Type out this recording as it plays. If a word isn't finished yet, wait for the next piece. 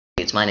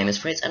comrades, my name is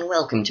Fritz, and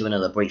welcome to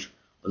another brief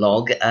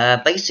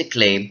vlog.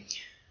 Basically,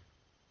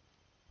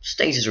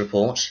 status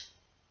report.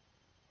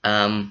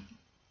 Over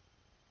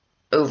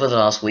the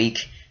last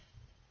week,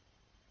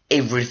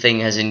 everything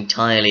has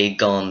entirely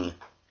gone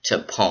to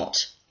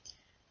pot.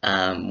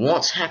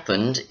 What's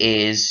happened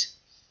is,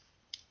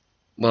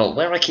 well,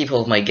 where I keep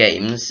all of my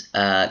games,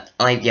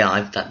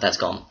 that's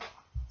gone.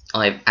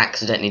 I've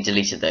accidentally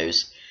deleted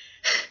those.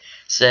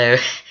 So,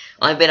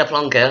 I've been a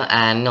plonker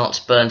and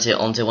not burnt it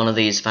onto one of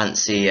these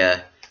fancy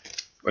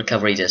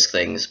recovery disk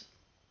things.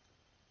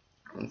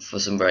 For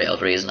some very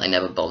odd reason, I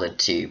never bothered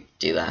to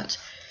do that.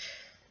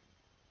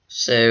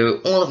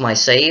 So, all of my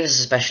saves,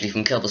 especially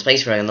from Kerbal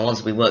Space Program, the ones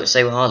that we worked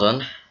so hard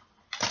on,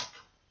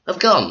 have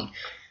gone.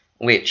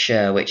 Which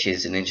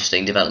is an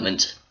interesting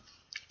development.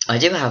 I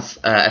do have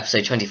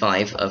episode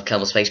 25 of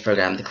Kerbal Space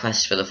Program, The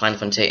Quest for the Final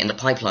Frontier, in the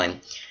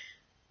pipeline.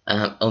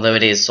 Although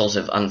it is sort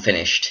of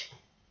unfinished.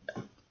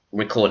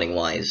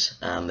 Recording-wise,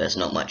 there's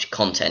not much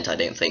content, I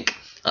don't think.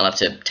 I'll have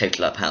to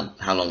total up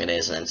how long it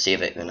is and then see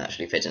if it can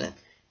actually fit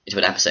into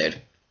an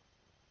episode.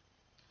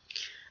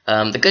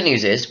 The good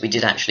news is we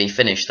did actually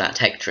finish that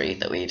tech tree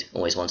that we'd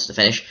always wanted to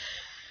finish,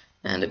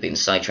 and had been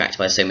sidetracked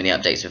by so many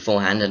updates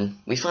beforehand, and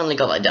we finally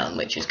got that done,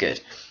 which is good.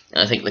 And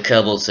I think the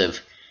Kerbals have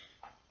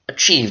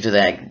achieved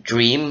their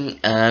dream.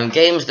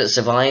 Games that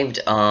survived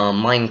are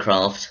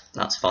Minecraft.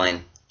 That's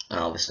fine.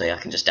 Obviously, I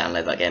can just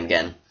download that game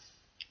again.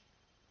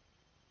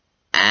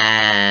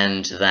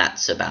 And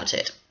that's about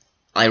it.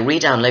 I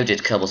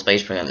re-downloaded Kerbal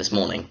Space Program this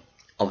morning.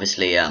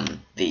 Obviously,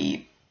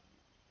 the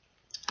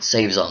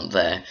saves aren't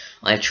there.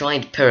 I've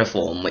tried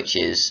Piriform, which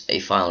is a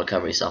file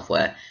recovery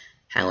software.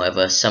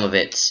 However, some of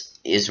it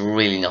is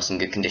really not in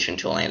good condition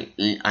until I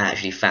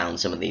actually found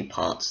some of the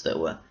parts that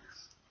were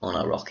on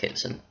our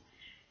rockets. And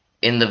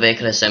in the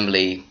vehicle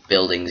assembly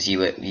buildings,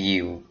 what do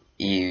you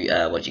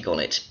call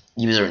it?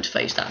 User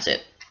interface. That's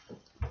it.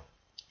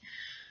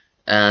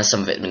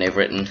 Some of it has been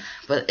overwritten,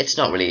 but it's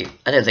not really,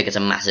 I don't think it's a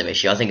massive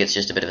issue. I think it's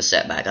just a bit of a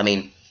setback. I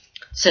mean,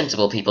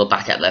 sensible people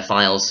back up their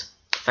files,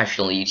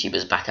 professional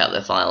YouTubers back up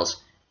their files,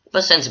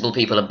 but sensible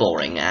people are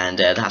boring, and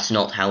that's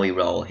not how we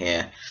roll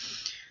here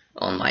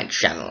on my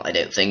channel, I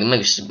don't think.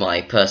 Most of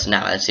my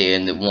personality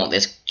and what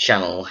this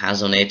channel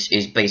has on it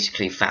is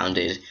basically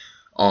founded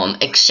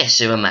on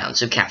excessive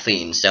amounts of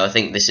caffeine, so I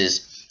think this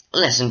is a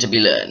lesson to be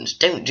learned.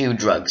 Don't do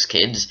drugs,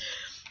 kids.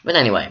 But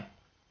anyway,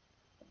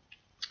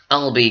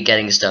 I'll be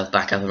getting stuff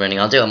back up and running.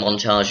 I'll do a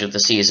montage of the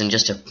season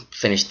just to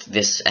finish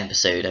this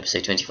episode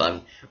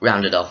 25,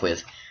 round it off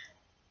with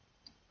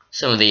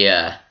some of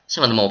the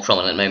more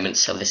prominent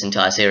moments of this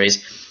entire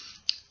series.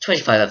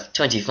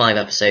 25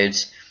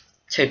 episodes,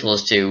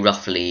 totals to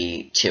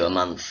roughly 2 a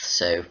month.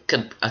 So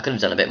I could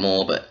have done a bit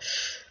more, but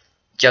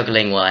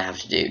juggling what I have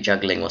to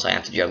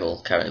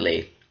juggle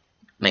currently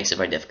makes it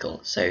very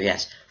difficult. So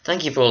yes,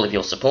 thank you for all of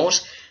your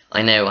support.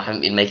 I know I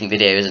haven't been making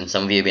videos, and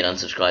some of you have been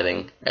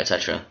unsubscribing,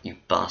 etc. You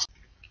bastard.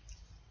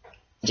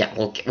 Yeah,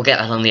 we'll get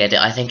that on the edit,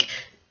 I think.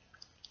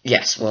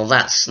 Yes, well,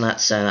 that's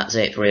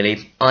it,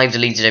 really. I've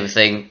deleted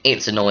everything.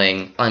 It's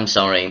annoying. I'm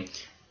sorry.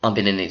 I've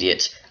been an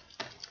idiot.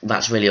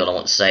 That's really all I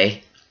want to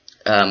say.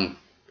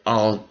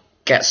 I'll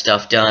get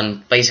stuff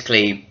done.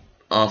 Basically,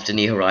 after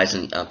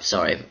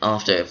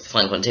after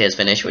Final Frontier is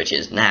finished, which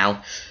is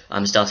now,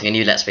 I'm starting a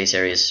new Let's Play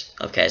series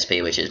of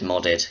KSP, which is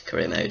modded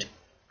career mode,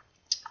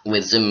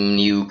 with some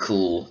new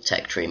cool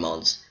tech tree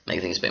mods,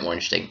 make things a bit more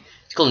interesting.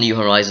 It's called New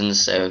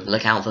Horizons, so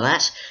look out for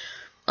that.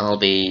 I'll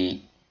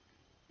be,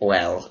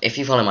 well, if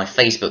you follow my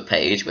Facebook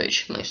page,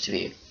 which most of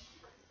you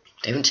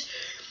don't,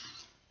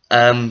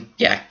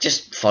 yeah,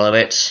 just follow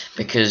it,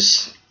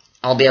 because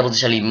I'll be able to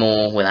tell you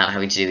more without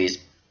having to do these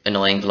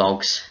annoying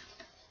vlogs,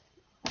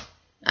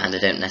 and I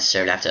don't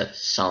necessarily have to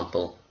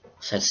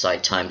set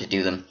aside time to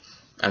do them.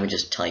 I can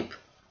just type,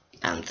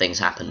 and things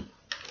happen.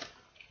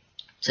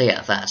 So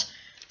yeah, that.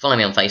 Follow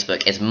me on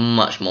Facebook. It's a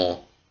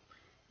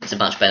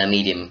much better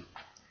medium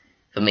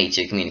for me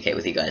to communicate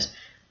with you guys.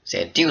 So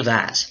yeah, do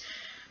that.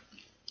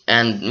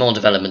 And more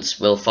developments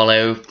will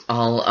follow.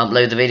 I'll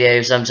upload the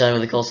video sometime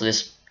in the course of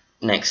this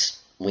next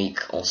week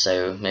or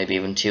so, maybe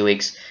even 2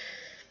 weeks.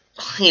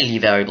 Highly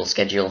variable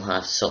schedule, I'll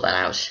have to sort that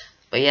out.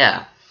 But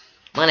yeah,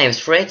 my name is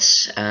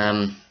Fritz.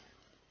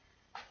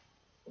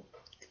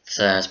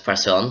 Let's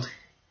press on.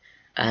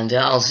 And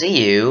I'll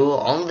see you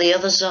on the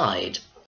other side.